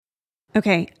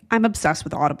Okay, I'm obsessed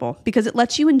with Audible because it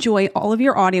lets you enjoy all of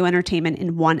your audio entertainment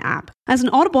in one app. As an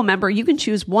Audible member, you can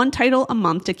choose one title a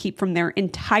month to keep from their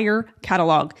entire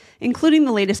catalog, including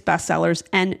the latest bestsellers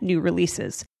and new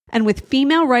releases. And with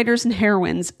female writers and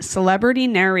heroines, celebrity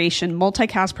narration,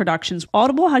 multicast productions,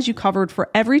 Audible has you covered for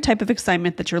every type of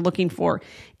excitement that you're looking for,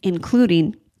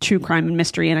 including true crime and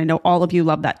mystery. And I know all of you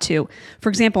love that too. For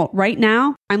example, right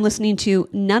now, I'm listening to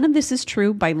None of This Is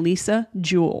True by Lisa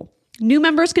Jewell. New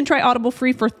members can try Audible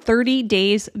free for 30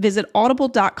 days. Visit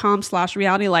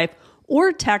audible.com/realitylife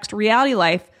or text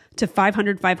realitylife to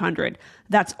 500-500.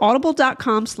 That's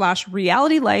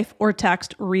audible.com/realitylife or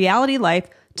text realitylife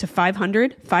to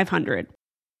 500-500.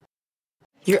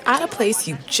 You're at a place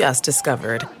you just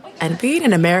discovered. And being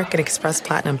an American Express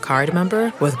Platinum card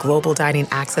member with Global Dining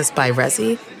Access by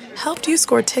Resi helped you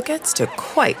score tickets to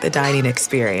quite the dining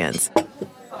experience.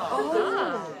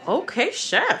 Okay,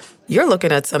 chef. You're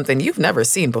looking at something you've never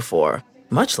seen before,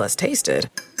 much less tasted.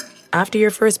 After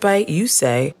your first bite, you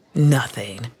say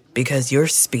nothing because you're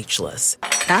speechless.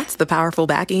 That's the powerful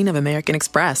backing of American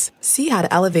Express. See how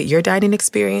to elevate your dining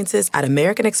experiences at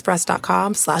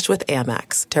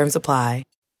americanexpress.com/withAmex. Terms apply.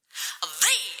 The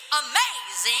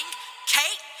amazing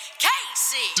Kate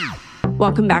Casey.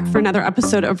 Welcome back for another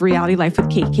episode of Reality Life with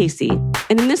Kate Casey.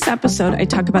 And in this episode, I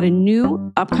talk about a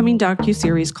new upcoming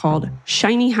docuseries called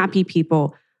Shiny Happy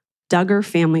People, DUGGAR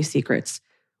Family Secrets,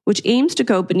 which aims to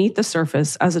go beneath the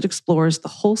surface as it explores the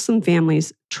wholesome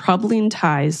family's troubling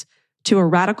ties to a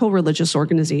radical religious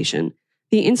organization,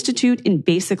 the Institute in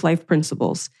Basic Life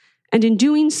Principles. And in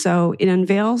doing so, it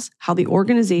unveils how the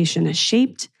organization has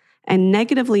shaped and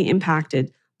negatively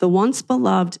impacted the once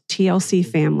beloved TLC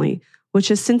family, which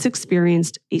has since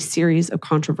experienced a series of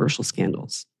controversial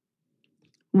scandals.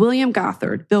 William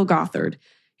Gothard, Bill Gothard,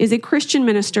 is a Christian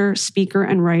minister, speaker,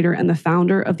 and writer, and the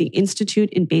founder of the Institute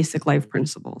in Basic Life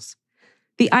Principles.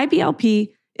 The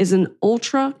IBLP is an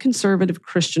ultra-conservative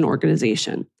Christian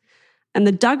organization, and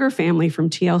the Duggar family from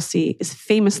TLC is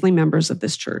famously members of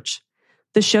this church.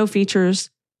 The show features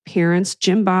parents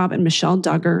Jim Bob and Michelle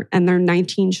Duggar and their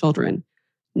 19 children,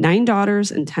 9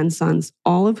 daughters and 10 sons,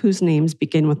 all of whose names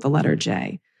begin with the letter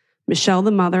J. Michelle,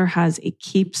 the mother, has a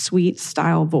keep sweet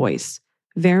style voice,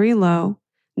 very low,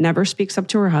 never speaks up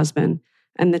to her husband,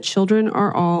 and the children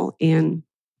are all in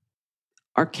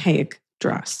archaic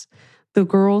dress. The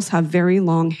girls have very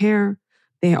long hair.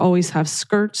 They always have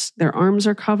skirts. Their arms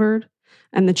are covered.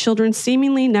 And the children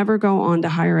seemingly never go on to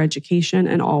higher education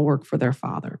and all work for their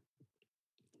father.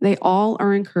 They all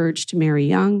are encouraged to marry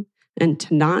young and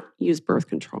to not use birth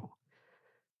control.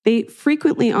 They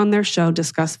frequently on their show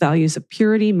discuss values of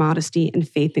purity, modesty, and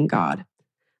faith in God.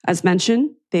 As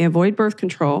mentioned, they avoid birth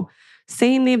control,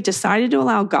 saying they've decided to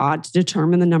allow God to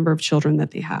determine the number of children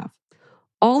that they have.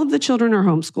 All of the children are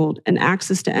homeschooled, and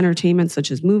access to entertainment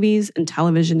such as movies and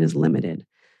television is limited.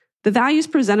 The values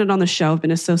presented on the show have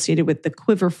been associated with the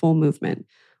Quiverful movement,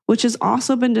 which has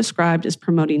also been described as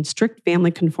promoting strict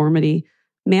family conformity,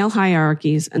 male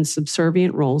hierarchies, and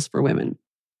subservient roles for women.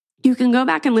 You can go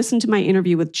back and listen to my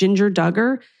interview with Ginger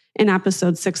Duggar in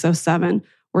episode 607,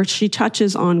 where she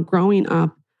touches on growing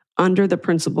up under the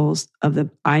principles of the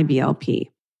IBLP.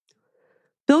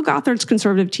 Bill Gothard's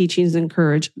conservative teachings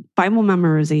encourage Bible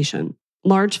memorization,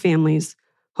 large families,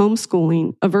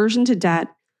 homeschooling, aversion to debt,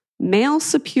 male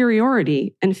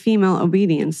superiority, and female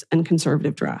obedience and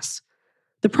conservative dress.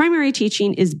 The primary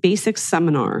teaching is Basic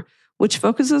Seminar, which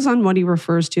focuses on what he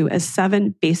refers to as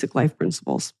 7 basic life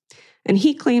principles. And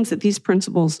he claims that these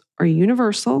principles are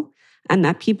universal and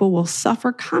that people will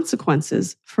suffer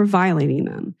consequences for violating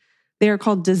them. They are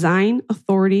called design,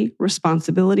 authority,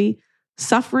 responsibility,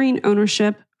 suffering,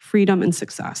 ownership, freedom, and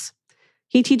success.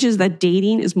 He teaches that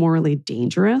dating is morally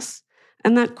dangerous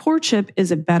and that courtship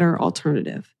is a better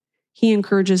alternative. He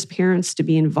encourages parents to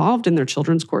be involved in their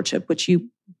children's courtship, which you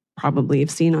probably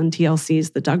have seen on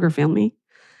TLC's The Duggar Family,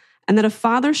 and that a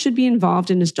father should be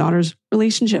involved in his daughter's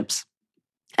relationships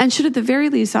and should at the very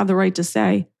least have the right to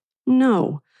say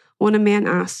no when a man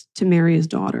asks to marry his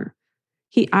daughter.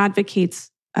 He advocates,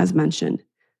 as mentioned,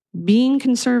 being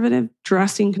conservative,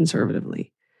 dressing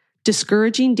conservatively,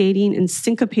 discouraging dating and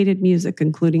syncopated music,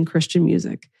 including Christian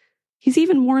music. He's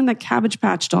even warned that Cabbage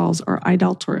Patch dolls are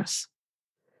idolatrous.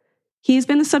 He has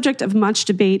been the subject of much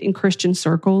debate in Christian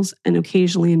circles and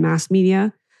occasionally in mass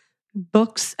media,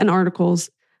 books and articles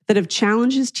that have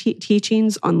challenged his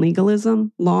teachings on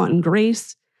legalism, law, and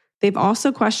grace. They've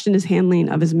also questioned his handling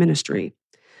of his ministry.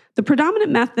 The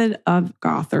predominant method of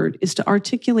Gothard is to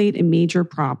articulate a major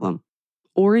problem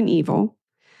or an evil,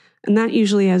 and that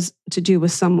usually has to do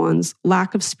with someone's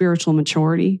lack of spiritual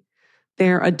maturity,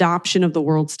 their adoption of the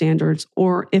world standards,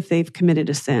 or if they've committed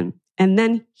a sin. and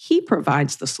then he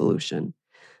provides the solution.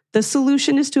 The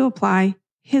solution is to apply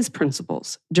his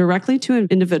principles directly to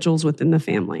individuals within the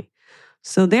family.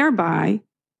 So thereby,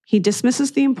 he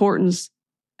dismisses the importance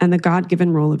and the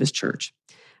God-given role of his church.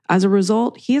 As a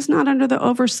result, he is not under the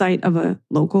oversight of a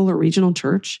local or regional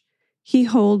church. He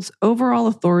holds overall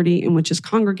authority in which his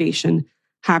congregation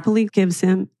happily gives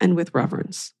him and with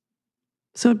reverence.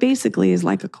 So it basically is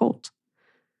like a cult.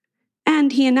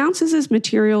 And he announces his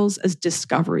materials as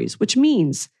discoveries, which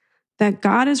means that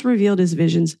God has revealed his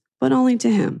visions, but only to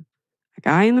him, a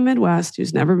guy in the Midwest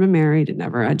who's never been married and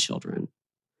never had children.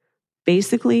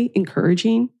 Basically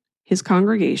encouraging his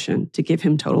congregation to give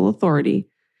him total authority,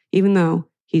 even though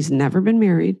he's never been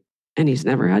married and he's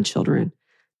never had children,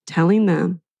 telling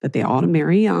them that they ought to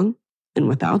marry young and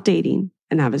without dating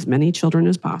and have as many children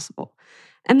as possible.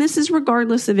 And this is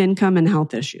regardless of income and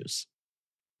health issues.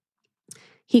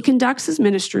 He conducts his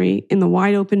ministry in the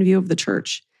wide open view of the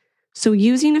church. So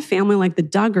using a family like the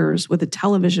Duggars with a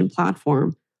television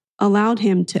platform allowed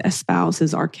him to espouse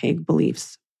his archaic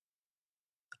beliefs.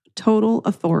 Total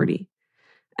authority.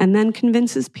 And then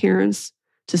convinces parents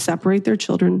to separate their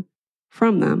children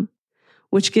from them,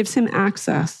 which gives him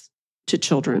access to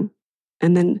children,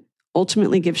 and then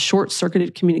ultimately gives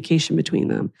short-circuited communication between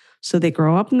them. So they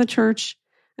grow up in the church,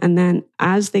 and then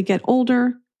as they get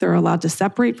older, they're allowed to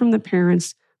separate from the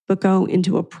parents, but go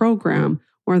into a program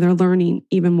where they're learning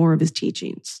even more of his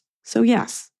teachings. So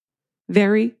yes,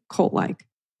 very cult-like.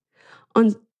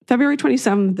 On February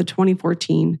 27th of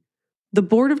 2014, the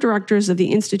board of directors of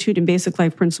the Institute in Basic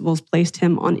Life Principles placed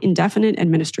him on indefinite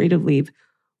administrative leave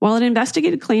while it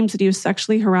investigated claims that he was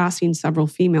sexually harassing several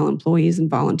female employees and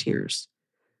volunteers.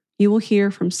 You will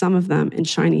hear from some of them in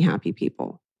Shiny Happy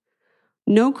People.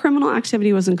 No criminal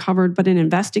activity was uncovered, but an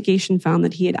investigation found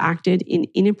that he had acted in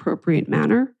inappropriate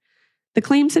manner. The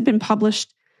claims had been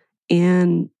published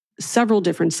in several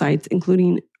different sites,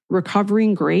 including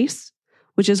Recovering Grace,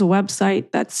 which is a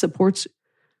website that supports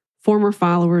former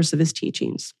followers of his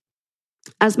teachings.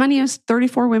 As many as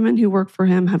 34 women who work for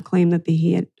him have claimed that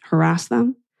he had harassed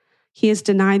them. He has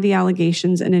denied the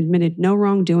allegations and admitted no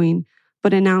wrongdoing,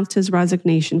 but announced his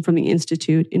resignation from the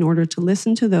Institute in order to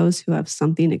listen to those who have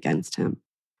something against him.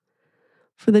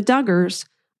 For the Duggars,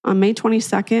 on May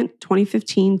 22nd,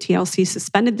 2015, TLC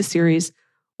suspended the series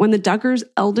when the Duggars'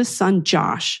 eldest son,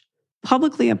 Josh,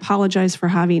 publicly apologized for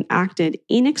having acted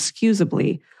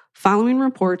inexcusably following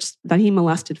reports that he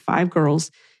molested 5 girls,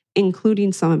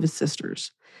 including some of his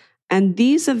sisters. And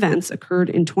these events occurred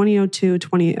in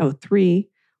 2002-2003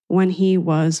 when he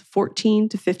was 14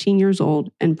 to 15 years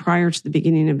old and prior to the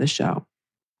beginning of the show.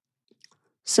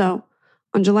 So,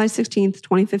 on July 16th,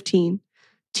 2015,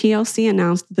 TLC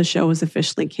announced that the show was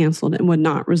officially canceled and would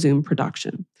not resume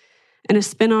production. And a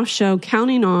spin-off show,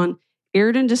 Counting On,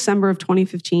 aired in December of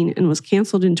 2015 and was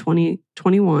canceled in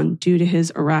 2021 due to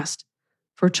his arrest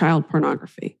for child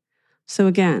pornography. So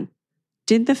again,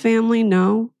 did the family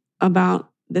know about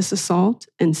this assault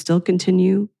and still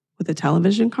continue with a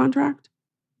television contract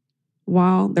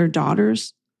while their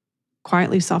daughters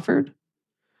quietly suffered?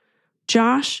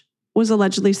 Josh was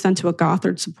allegedly sent to a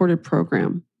Gothard-supported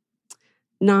program,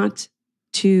 not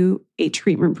to a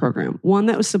treatment program, one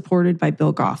that was supported by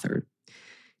Bill Gothard.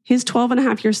 His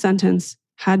 12-and-a-half-year sentence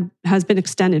has been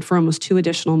extended for almost 2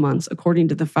 additional months, according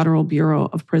to the Federal Bureau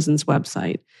of Prisons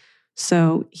website.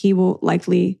 So he will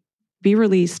likely be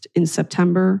released in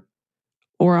September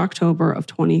or October of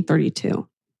 2032.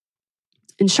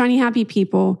 In Shiny Happy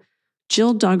People,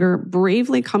 Jill Duggar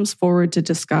bravely comes forward to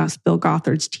discuss Bill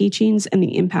Gothard's teachings and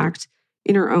the impact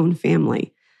in her own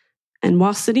family. And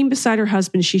while sitting beside her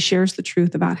husband, she shares the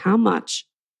truth about how much,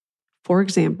 for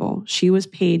example, she was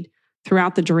paid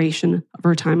throughout the duration of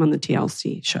her time on the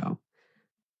TLC show.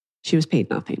 She was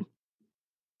paid nothing.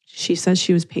 She says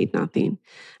she was paid nothing.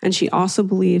 And she also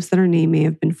believes that her name may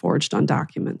have been forged on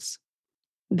documents.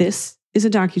 This is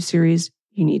a docuseries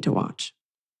you need to watch.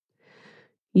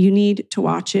 You need to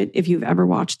watch it if you've ever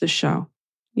watched the show.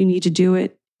 You need to do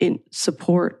it in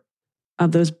support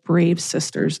of those brave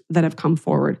sisters that have come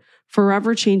forward,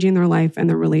 forever changing their life and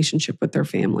their relationship with their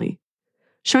family.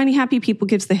 Shiny Happy People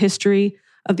gives the history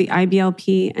of the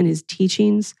IBLP and his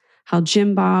teachings, how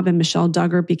Jim Bob and Michelle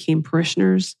Duggar became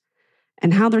parishioners,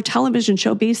 and how their television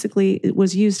show basically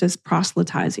was used as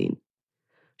proselytizing.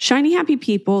 Shiny Happy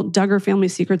People, Duggar Family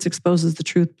Secrets exposes the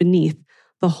truth beneath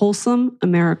the wholesome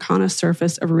Americana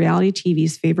surface of reality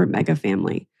TV's favorite mega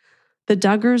family, the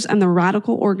Duggars and the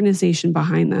radical organization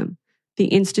behind them, the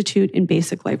Institute in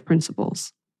Basic Life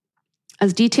Principles.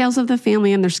 As details of the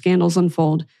family and their scandals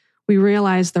unfold, we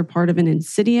realize they're part of an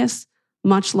insidious,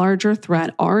 much larger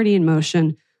threat already in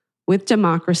motion, with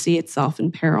democracy itself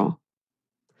in peril.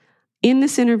 In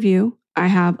this interview, I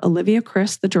have Olivia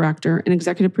Chris, the director, and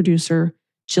executive producer,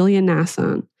 Jillian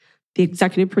Nassan, the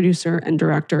executive producer and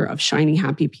director of Shiny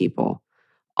Happy People.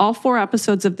 All 4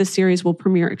 episodes of this series will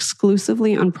premiere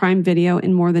exclusively on Prime Video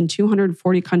in more than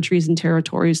 240 countries and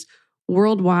territories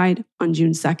worldwide on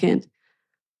June 2nd.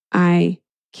 I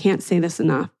can't say this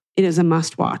enough. It is a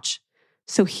must watch.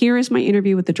 So here is my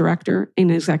interview with the director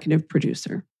and executive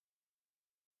producer.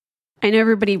 I know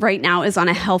everybody right now is on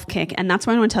a health kick, and that's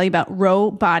why I want to tell you about Row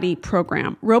Body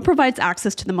Program. Row provides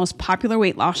access to the most popular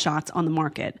weight loss shots on the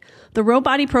market. The Row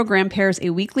Body Program pairs a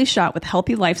weekly shot with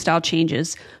healthy lifestyle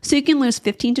changes, so you can lose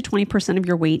 15 to 20% of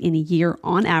your weight in a year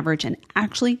on average and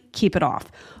actually keep it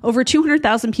off. Over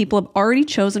 200,000 people have already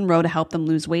chosen Row to help them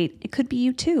lose weight. It could be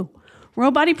you too. Row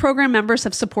Body Program members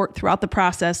have support throughout the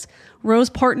process. Row's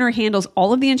partner handles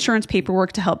all of the insurance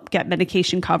paperwork to help get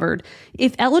medication covered.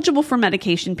 If eligible for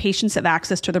medication, patients have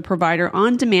access to the provider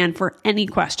on demand for any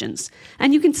questions.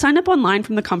 And you can sign up online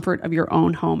from the comfort of your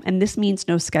own home. And this means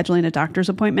no scheduling a doctor's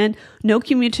appointment, no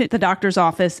commute to the doctor's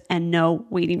office, and no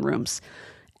waiting rooms.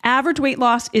 Average weight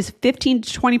loss is 15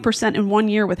 to 20% in 1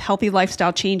 year with healthy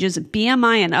lifestyle changes.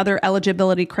 BMI and other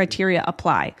eligibility criteria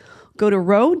apply. Go to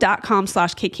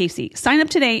row.com/KKC. Sign up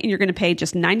today and you're going to pay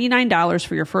just $99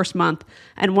 for your first month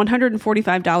and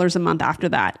 $145 a month after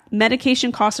that.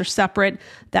 Medication costs are separate.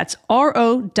 That's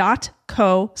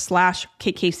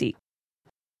ro.co/KKC.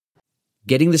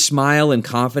 Getting the smile and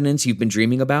confidence you've been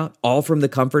dreaming about, all from the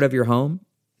comfort of your home,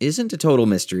 isn't a total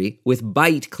mystery with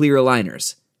Byte clear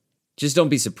aligners. Just don't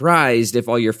be surprised if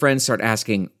all your friends start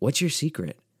asking, "What's your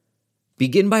secret?"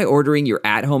 Begin by ordering your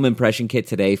at-home impression kit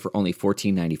today for only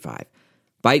 $14.95.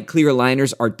 Byte clear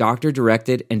aligners are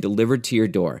doctor-directed and delivered to your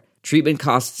door. Treatment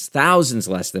costs thousands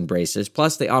less than braces,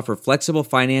 plus they offer flexible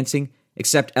financing,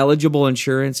 accept eligible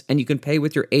insurance, and you can pay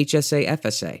with your HSA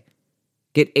FSA.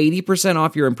 Get 80%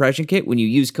 off your impression kit when you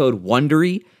use code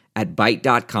WONDERY at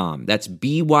Byte.com. That's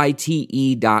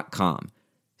BYTE.com.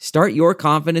 Start your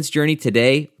confidence journey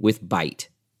today with Byte.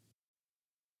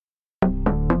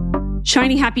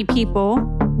 Shiny Happy People,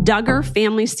 DUGGAR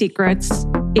Family Secrets,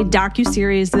 a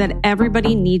docuseries that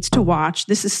everybody needs to watch.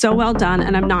 This is so well done,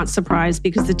 and I'm not surprised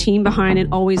because the team behind it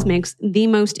always makes the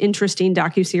most interesting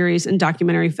docuseries and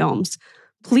documentary films.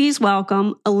 Please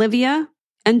welcome Olivia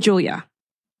and Julia.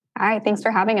 Hi, thanks for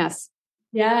having us.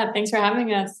 Yeah, thanks for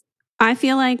having us. I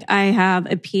feel like I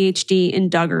have a PhD in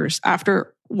DUGGARs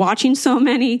after watching so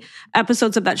many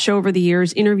episodes of that show over the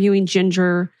years, interviewing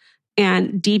Ginger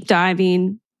and deep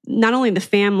diving not only the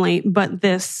family, but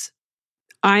this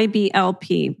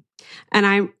IBLP. And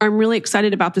I'm really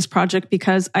excited about this project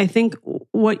because I think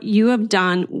what you have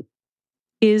done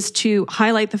is to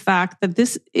highlight the fact that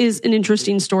this is an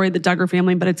interesting story, the DUGGAR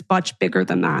family, but it's much bigger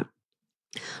than that.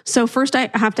 So first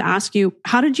I have to ask you,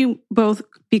 how did you both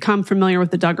become familiar with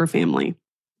the DUGGAR family?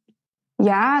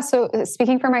 Yeah, so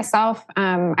speaking for myself,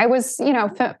 I was,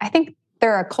 I think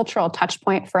they're a cultural touch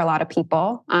point for a lot of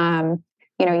people.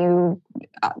 You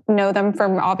know them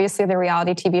from obviously the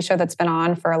reality TV show that's been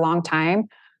on for a long time.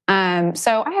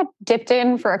 So I had dipped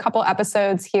in for a couple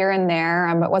episodes here and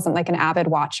there, but wasn't like an avid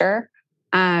watcher.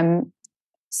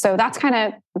 So that's kind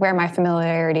of where my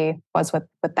familiarity was with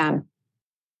them.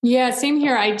 Yeah, same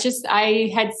here. I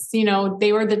had,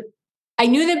 I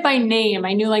knew that by name.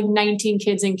 I knew like 19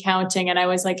 kids and counting. And I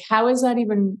was like, how is that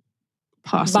even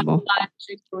possible?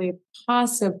 Biologically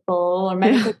possible or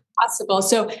medically possible?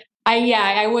 So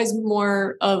I was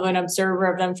more of an observer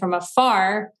of them from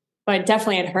afar, but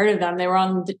definitely had heard of them. They were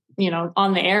on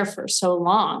the air for so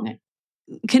long.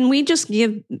 Can we just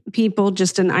give people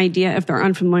just an idea, if they're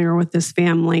unfamiliar with this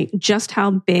family, just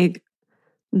how big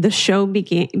the show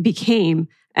became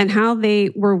and how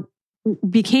they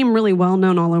became really well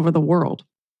known all over the world?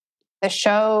 The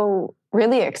show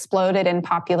really exploded in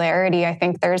popularity. I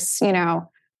think there's,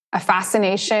 a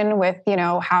fascination with,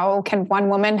 how can one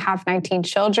woman have 19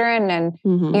 children? And,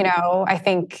 I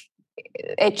think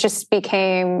it just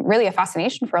became really a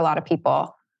fascination for a lot of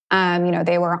people.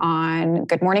 They were on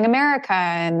Good Morning America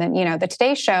and then, the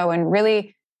Today Show, and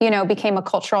really, became a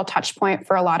cultural touch point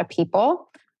for a lot of people.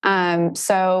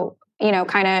 So,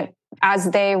 kind of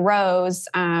as they rose,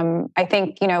 I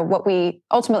think, what we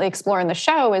ultimately explore in the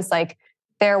show is like,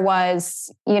 there was,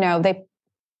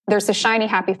 there's a shiny,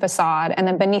 happy facade. And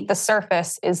then beneath the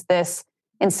surface is this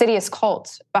insidious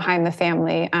cult behind the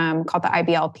family called the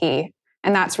IBLP.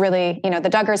 And that's really, the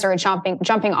DUGGARs are a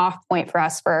jumping off point for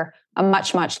us for a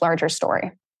much, much larger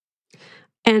story.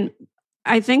 And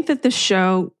I think that the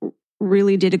show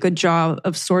really did a good job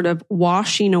of sort of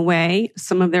washing away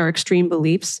some of their extreme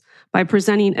beliefs by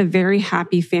presenting a very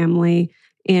happy family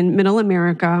in middle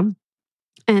America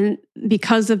And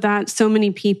because of that, so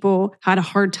many people had a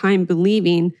hard time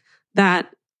believing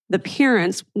that the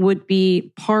parents would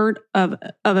be part of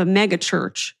a mega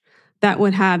church that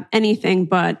would have anything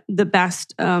but the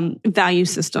best value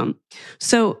system.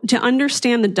 So to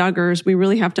understand the Duggars, we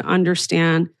really have to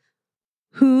understand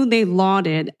who they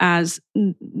lauded as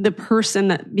the person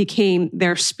that became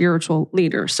their spiritual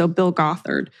leader. So Bill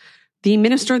Gothard, the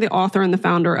minister, the author, and the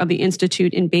founder of the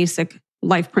Institute in Basic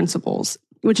Life Principles,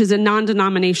 which is a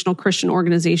non-denominational Christian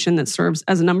organization that serves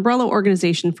as an umbrella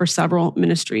organization for several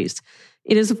ministries.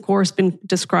 It has, of course, been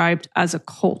described as a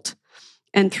cult.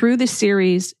 And through this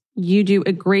series, you do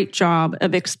a great job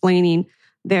of explaining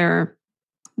their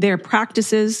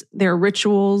practices, their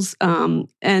rituals, and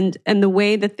the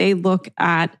way that they look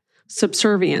at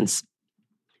subservience.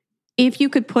 If you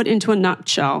could put into a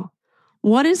nutshell,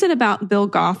 what is it about Bill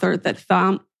Gothard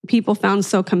that people found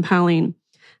so compelling?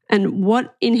 And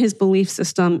what in his belief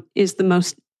system is the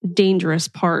most dangerous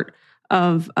part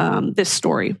of this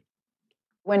story?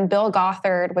 When Bill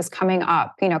Gothard was coming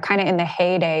up, kind of in the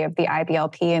heyday of the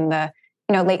IBLP in the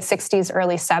late 60s,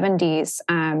 early 70s,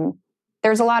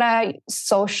 there's a lot of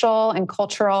social and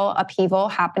cultural upheaval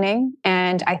happening.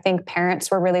 And I think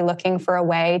parents were really looking for a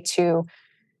way to,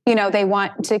 they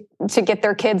want to get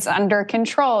their kids under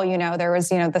control. There was,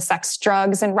 the sex,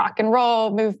 drugs, and rock and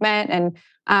roll movement.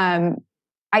 And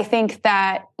I think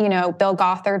that, Bill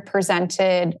Gothard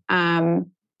presented, kind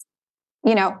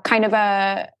of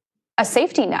a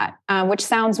safety net, which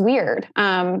sounds weird.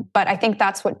 But I think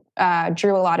that's what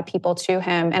drew a lot of people to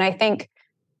him. And I think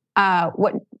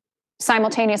what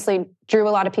simultaneously drew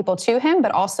a lot of people to him,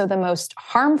 but also the most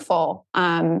harmful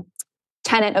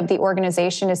tenet of the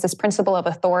organization is this principle of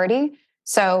authority.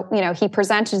 So, he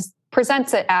presents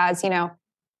it as,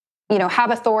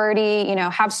 have authority,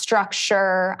 have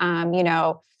structure,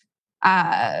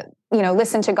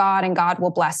 listen to God and God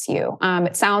will bless you.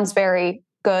 It sounds very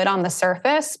good on the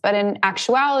surface, but in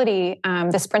actuality,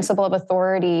 this principle of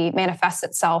authority manifests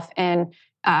itself in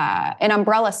an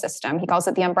umbrella system. He calls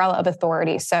it the umbrella of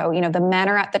authority. So, the men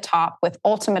are at the top with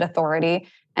ultimate authority,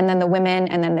 and then the women,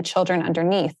 and then the children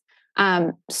underneath.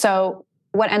 So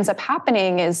what ends up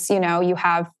happening is, you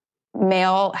have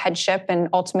male headship and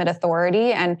ultimate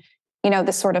authority, and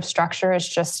this sort of structure is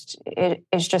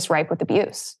just ripe with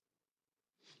abuse.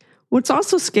 What's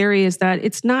also scary is that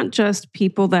it's not just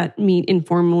people that meet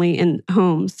informally in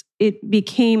homes. It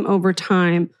became over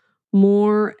time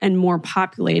more and more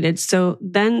populated. So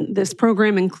then this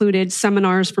program included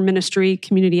seminars for ministry,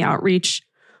 community outreach,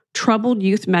 troubled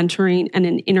youth mentoring, and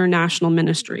an international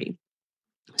ministry.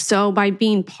 So by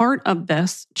being part of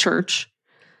this church,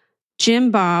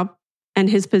 Jim Bob and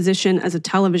his position as a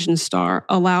television star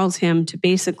allows him to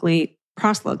basically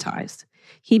proselytize.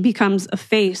 He becomes a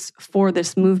face for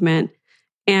this movement.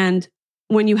 And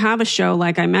when you have a show,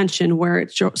 like I mentioned, where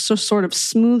it sort of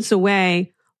smooths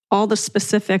away all the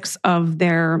specifics of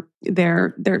their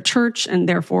church and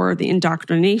therefore the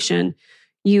indoctrination,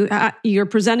 you're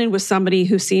presented with somebody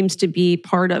who seems to be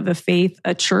part of a faith,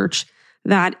 a church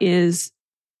that is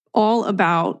all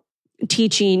about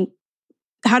teaching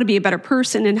how to be a better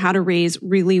person and how to raise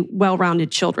really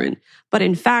well-rounded children. But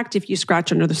in fact, if you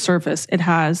scratch under the surface, it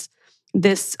has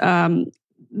this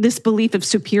belief of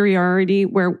superiority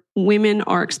where women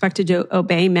are expected to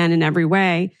obey men in every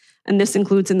way. And this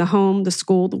includes in the home, the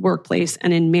school, the workplace,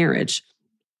 and in marriage.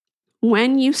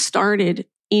 When you started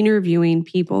interviewing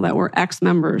people that were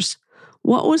ex-members,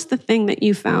 what was the thing that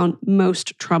you found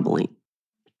most troubling?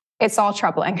 It's all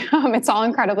troubling. It's all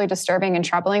incredibly disturbing and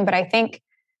troubling. But I think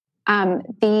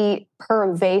the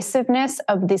pervasiveness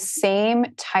of the same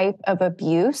type of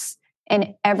abuse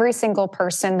in every single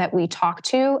person that we talk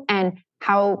to and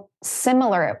how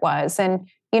similar it was. And,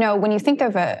 when you think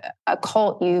of a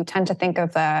cult, you tend to think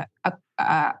of a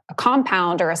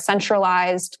compound or a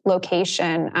centralized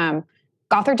location.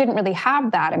 Gothard didn't really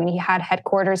have that. I mean, he had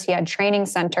headquarters, he had training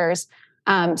centers,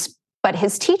 but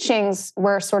his teachings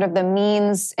were sort of the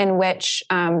means in which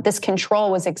this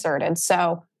control was exerted.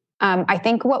 So I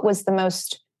think what was the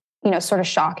most, sort of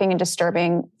shocking and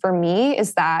disturbing for me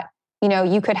is that,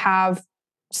 you could have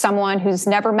someone who's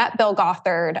never met Bill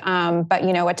Gothard, but,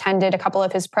 attended a couple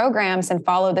of his programs and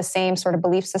follow the same sort of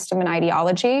belief system and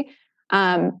ideology.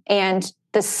 And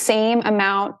the same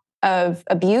amount of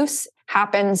abuse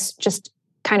happens just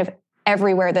kind of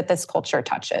everywhere that this culture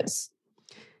touches.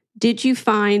 Did you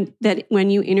find that when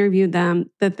you interviewed them,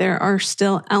 that there are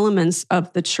still elements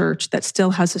of the church that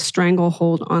still has a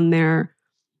stranglehold on their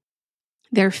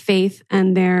faith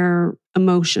and their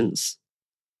emotions?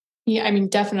 Yeah, I mean,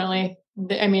 definitely.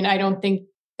 I mean, I don't think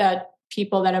that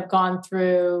people that have gone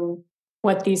through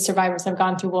what these survivors have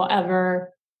gone through will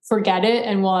ever forget it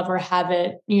and will ever have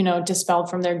it, dispelled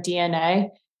from their DNA.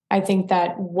 I think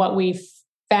that what we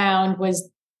found was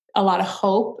a lot of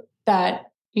hope that,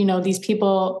 these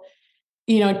people,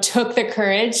 took the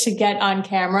courage to get on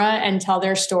camera and tell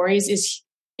their stories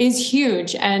is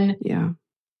huge. And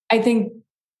I think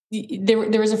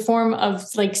there was a form of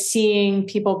like seeing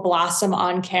people blossom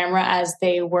on camera as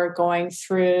they were going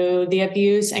through the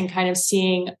abuse and kind of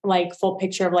seeing like full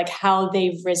picture of like how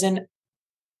they've risen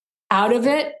out of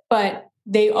it, but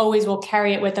they always will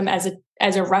carry it with them as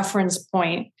a reference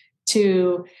point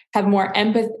to have more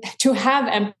empathy,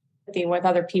 with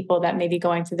other people that may be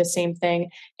going through the same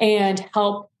thing, and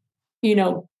help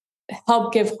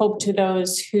give hope to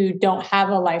those who don't have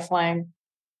a lifeline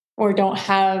or don't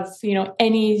have,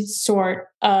 any sort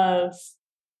of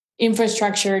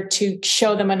infrastructure to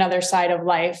show them another side of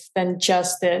life than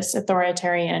just this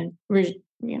authoritarian, I was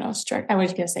going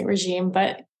to say regime,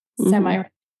 but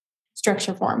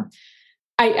semi-structure form.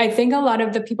 I think a lot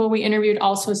of the people we interviewed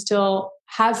also still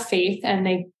have faith, and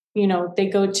they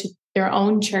go to their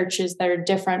own churches that are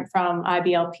different from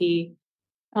IBLP.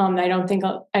 I don't think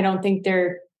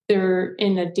they're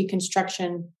in a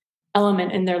deconstruction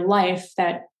element in their life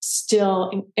that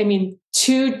still,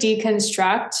 to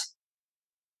deconstruct,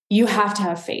 you have to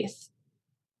have faith,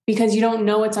 because you don't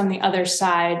know what's on the other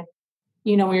side.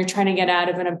 When you're trying to get out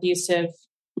of an abusive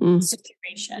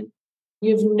situation,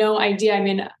 you have no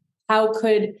idea. How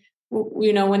could,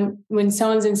 when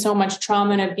someone's in so much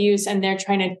trauma and abuse and they're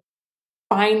trying to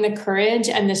find the courage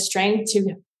and the strength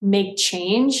to make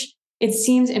change, it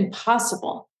seems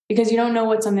impossible because you don't know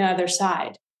what's on the other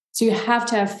side. So you have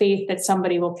to have faith that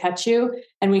somebody will catch you.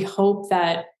 And we hope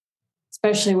that,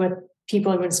 especially with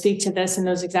people who would speak to this in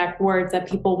those exact words, that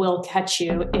people will catch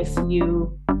you if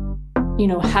you,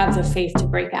 have the faith to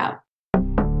break out.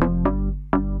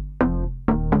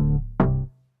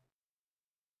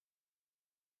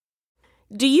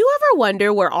 Do you ever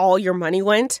wonder where all your money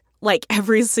went? Like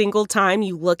every single time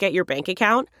you look at your bank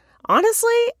account? Honestly,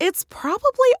 it's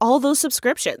probably all those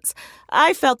subscriptions.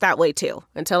 I felt that way too,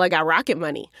 until I got Rocket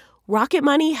Money. Rocket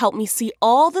Money helped me see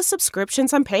all the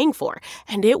subscriptions I'm paying for,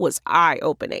 and it was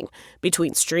eye-opening.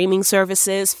 Between streaming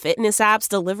services, fitness apps,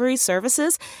 delivery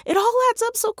services, it all adds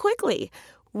up so quickly.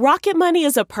 Rocket Money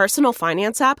is a personal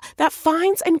finance app that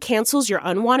finds and cancels your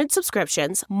unwanted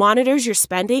subscriptions, monitors your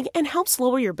spending, and helps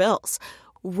lower your bills.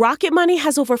 Rocket Money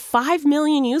has over 5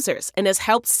 million users and has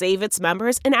helped save its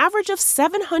members an average of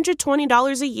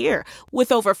 $720 a year,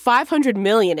 with over 500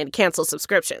 million in canceled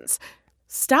subscriptions.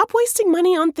 Stop wasting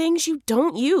money on things you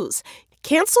don't use.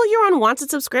 Cancel your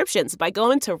unwanted subscriptions by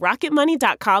going to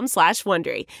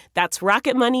rocketmoney.com/Wondery. That's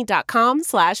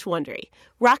rocketmoney.com/Wondery.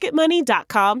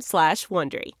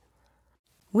 rocketmoney.com/Wondery.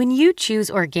 When you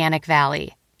choose Organic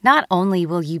Valley, not only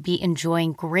will you be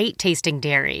enjoying great tasting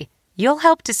dairy, you'll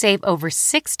help to save over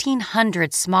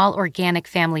 1,600 small organic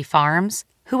family farms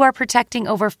who are protecting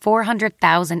over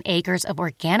 400,000 acres of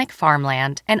organic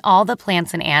farmland and all the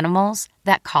plants and animals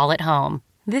that call it home.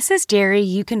 This is dairy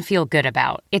you can feel good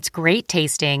about. It's great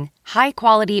tasting,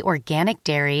 high-quality organic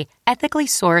dairy, ethically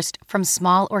sourced from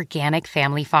small organic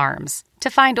family farms. To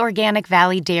find Organic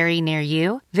Valley Dairy near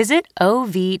you, visit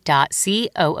ov.coop.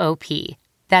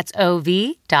 That's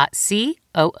ov.coop.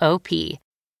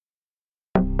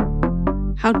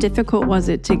 How difficult was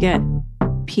it to get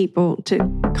people to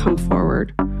come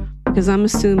forward? Because I'm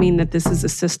assuming that this is a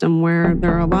system where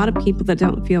there are a lot of people that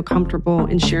don't feel comfortable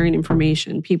in sharing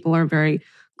information. People are very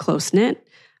close-knit.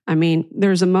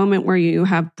 There's a moment where you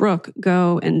have Brooke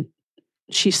go and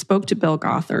she spoke to Bill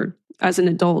Gothard as an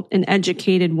adult, an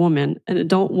educated woman, an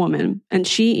adult woman, and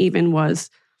she even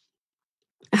was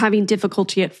having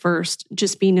difficulty at first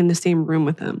just being in the same room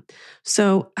with him.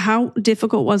 So how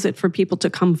difficult was it for people to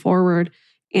come forward?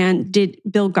 And did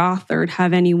Bill Gothard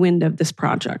have any wind of this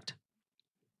project?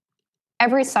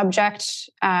 Every subject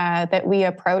that we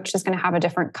approach is going to have a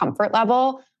different comfort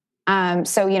level.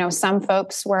 So, some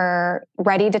folks were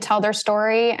ready to tell their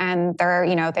story and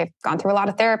they've gone through a lot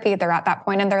of therapy. They're at that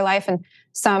point in their life. And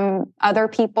some other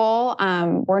people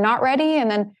were not ready. And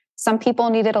then some people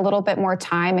needed a little bit more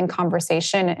time and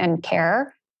conversation and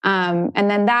care. And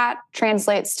then that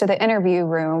translates to the interview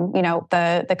room,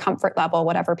 the comfort level,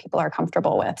 whatever people are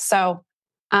comfortable with. So,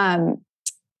 to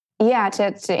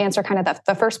answer kind of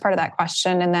the first part of that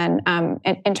question. And then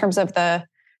in terms of the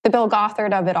Bill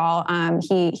Gothard of it all,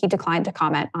 he declined to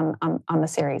comment on the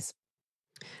series.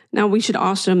 Now, we should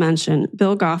also mention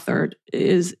Bill Gothard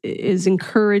is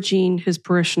encouraging his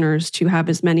parishioners to have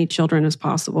as many children as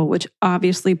possible, which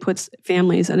obviously puts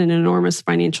families at an enormous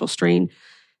financial strain,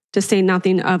 to say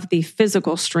nothing of the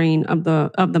physical strain of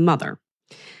the mother.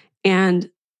 And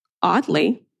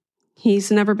oddly,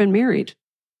 he's never been married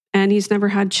and he's never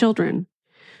had children.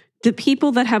 The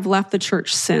people that have left the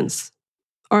church since,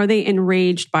 are they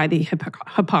enraged by the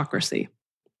hypocrisy?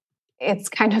 It's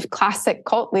kind of classic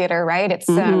cult leader, right? It's,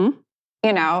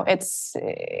 it's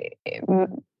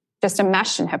just a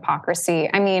mesh in hypocrisy.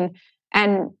 I mean,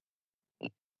 and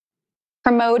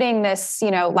promoting this,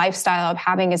 lifestyle of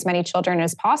having as many children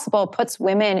as possible puts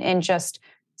women in just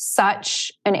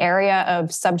such an area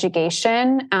of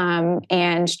subjugation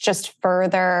and just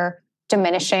further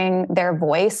diminishing their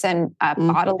voice and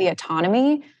bodily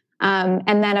autonomy.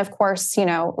 And then, of course, you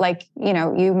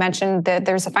mentioned that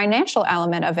there's a financial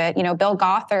element of it. Bill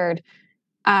Gothard,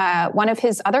 one of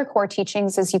his other core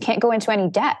teachings is you can't go into any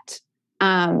debt.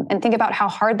 And think about how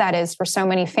hard that is for so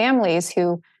many families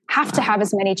who have to have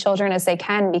as many children as they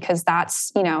can because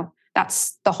that's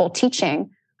the whole teaching.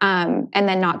 And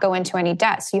then not go into any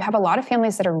debt. So you have a lot of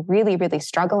families that are really, really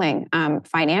struggling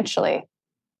financially.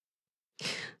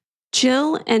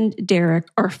 Jill and Derek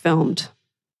are filmed.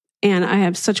 And I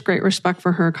have such great respect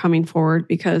for her coming forward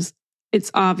because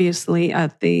it's obviously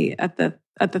at the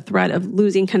threat of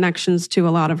losing connections to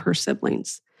a lot of her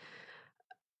siblings.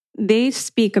 They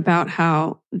speak about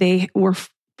how they were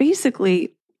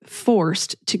basically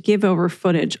forced to give over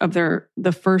footage of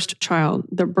the first child,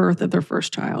 the birth of their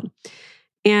first child.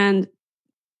 And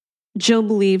Jill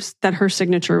believes that her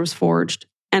signature was forged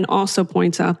and also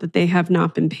points out that they have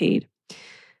not been paid.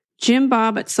 Jim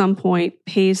Bob at some point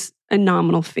pays a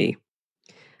nominal fee.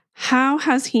 How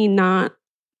has he not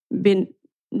been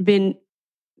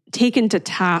taken to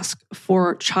task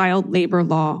for child labor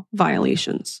law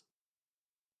violations?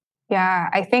 Yeah,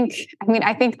 I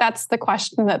think that's the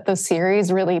question that the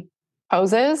series really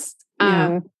poses.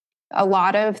 Yeah. A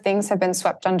lot of things have been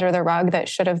swept under the rug that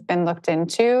should have been looked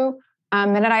into.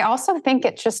 And then I also think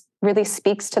it just really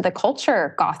speaks to the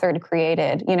culture Gothard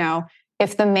created.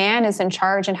 If the man is in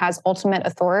charge and has ultimate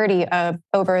authority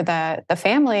over the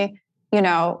family,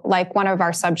 like one of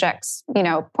our subjects,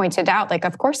 pointed out, like,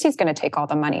 of course he's going to take all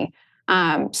the money.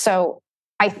 So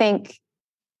I think,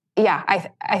 I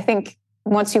think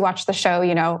once you watch the show,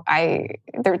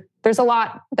 there's a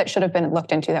lot that should have been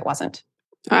looked into that wasn't.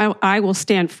 I will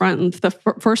stand front, the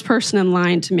first person in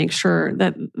line to make sure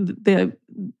that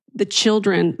the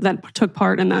children that took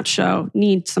part in that show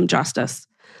need some justice.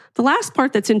 The last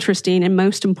part that's interesting and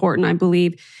most important, I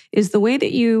believe, is the way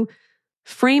that you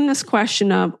frame this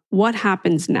question of what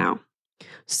happens now.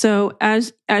 So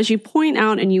as you point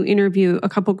out and you interview a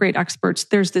couple great experts,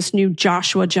 there's this new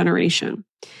Joshua generation.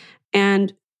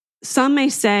 And some may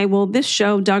say, well, this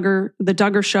show, the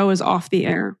Duggar show, is off the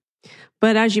air.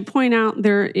 But as you point out,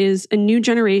 there is a new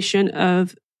generation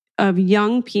of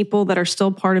young people that are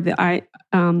still part of the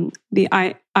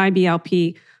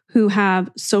IBLP who have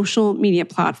social media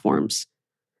platforms.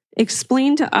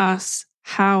 Explain to us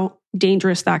how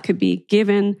dangerous that could be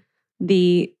given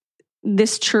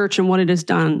this church and what it has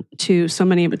done to so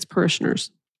many of its parishioners.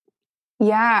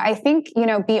 Yeah, I think,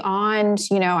 beyond,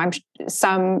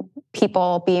 some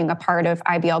people being a part of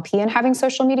IBLP and having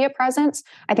social media presence,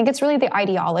 I think it's really the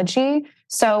ideology.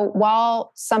 So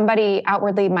while somebody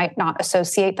outwardly might not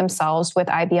associate themselves with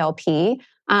IBLP,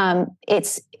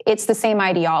 it's the same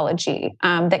ideology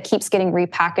that keeps getting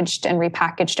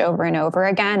repackaged over and over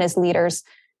again as leaders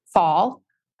fall.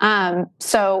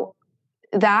 So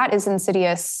that is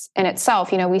insidious in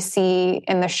itself. We see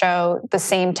in the show the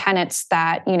same tenets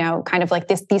that, kind of like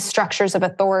these structures of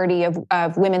authority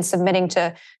of women submitting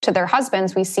to their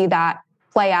husbands. We see that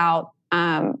play out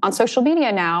on social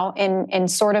media now in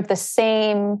sort of the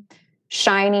same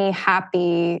shiny,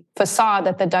 happy facade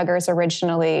that the Duggars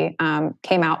originally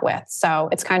came out with. So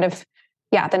it's kind of,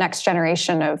 the next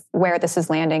generation of where this is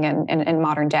landing in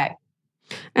modern day.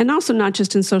 And also not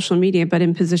just in social media, but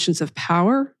in positions of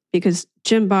power, because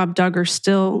Jim Bob Duggar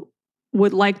still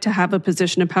would like to have a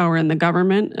position of power in the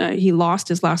government. He lost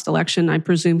his last election. I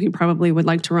presume he probably would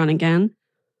like to run again.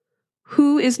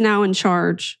 Who is now in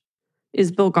charge?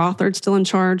 Is Bill Gothard still in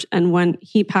charge? And when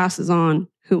he passes on,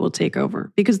 who will take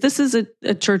over? Because this is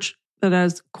a church that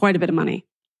has quite a bit of money.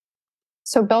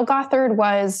 So Bill Gothard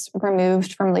was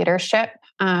removed from leadership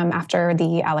after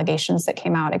the allegations that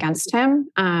came out against him.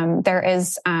 There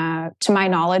is, to my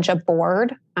knowledge, a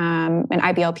board, an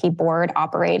IBLP board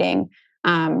operating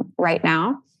right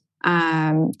now,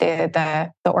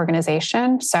 the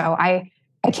organization. So I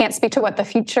can't speak to what the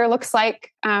future looks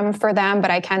like for them, but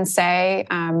I can say,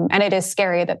 and it is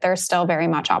scary that they're still very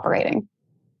much operating.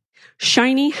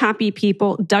 Shiny Happy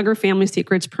People, Duggar Family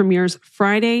Secrets premieres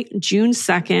Friday, June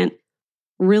 2nd.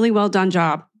 Really well done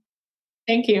job.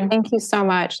 Thank you. Thank you so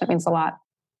much. That means a lot.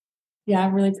 Yeah, I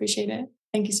really appreciate it.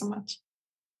 Thank you so much.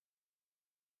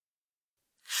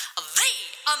 The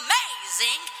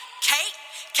amazing Kate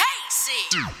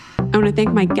Casey. I want to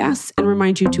thank my guests and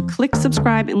remind you to click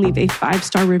subscribe and leave a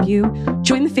 5-star review.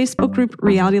 Join the Facebook group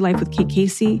Reality Life with Kate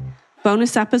Casey.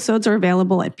 Bonus episodes are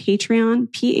available at Patreon,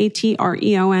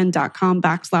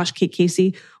 patreon.com/Kate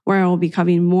Casey, where I will be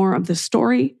covering more of the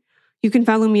story. You can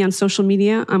follow me on social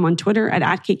media. I'm on Twitter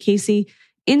at Kate Casey,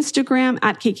 Instagram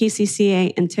at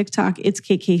KatecaseyCA, and TikTok, it's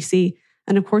Kate Casey.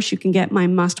 And of course, you can get my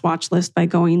must-watch list by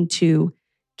going to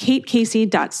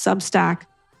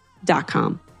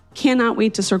katecasey.substack.com. Cannot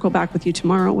wait to circle back with you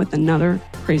tomorrow with another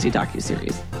crazy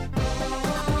docuseries.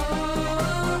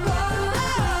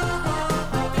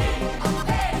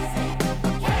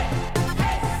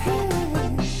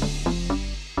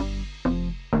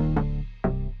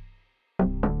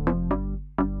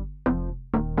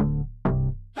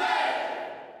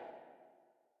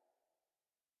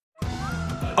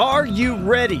 Are you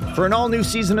ready for an all-new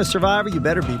season of Survivor? You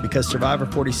better be, because Survivor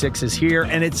 46 is here,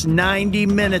 and it's 90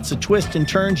 minutes of twists and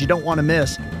turns you don't want to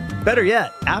miss. Better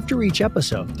yet, after each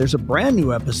episode, there's a brand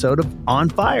new episode of On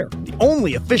Fire, the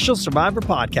only official Survivor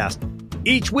podcast.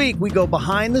 Each week, we go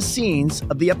behind the scenes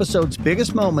of the episode's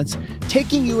biggest moments,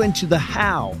 taking you into the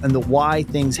how and the why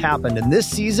things happened. And this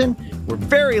season, we're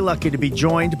very lucky to be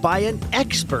joined by an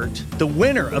expert, the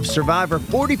winner of Survivor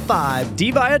 45,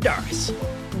 Diva Adaris.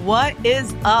 What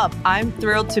is up? I'm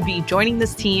thrilled to be joining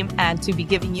this team and to be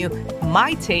giving you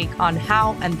my take on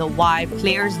how and the why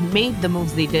players made the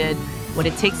moves they did, what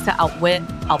it takes to outwit,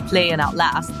 outplay, and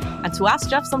outlast, and to ask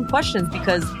Jeff some questions,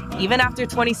 because even after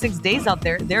 26 days out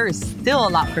there is still a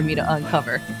lot for me to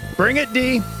uncover. Bring it,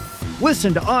 D.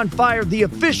 Listen to On Fire, the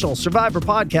official Survivor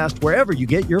podcast, wherever you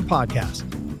get your podcast.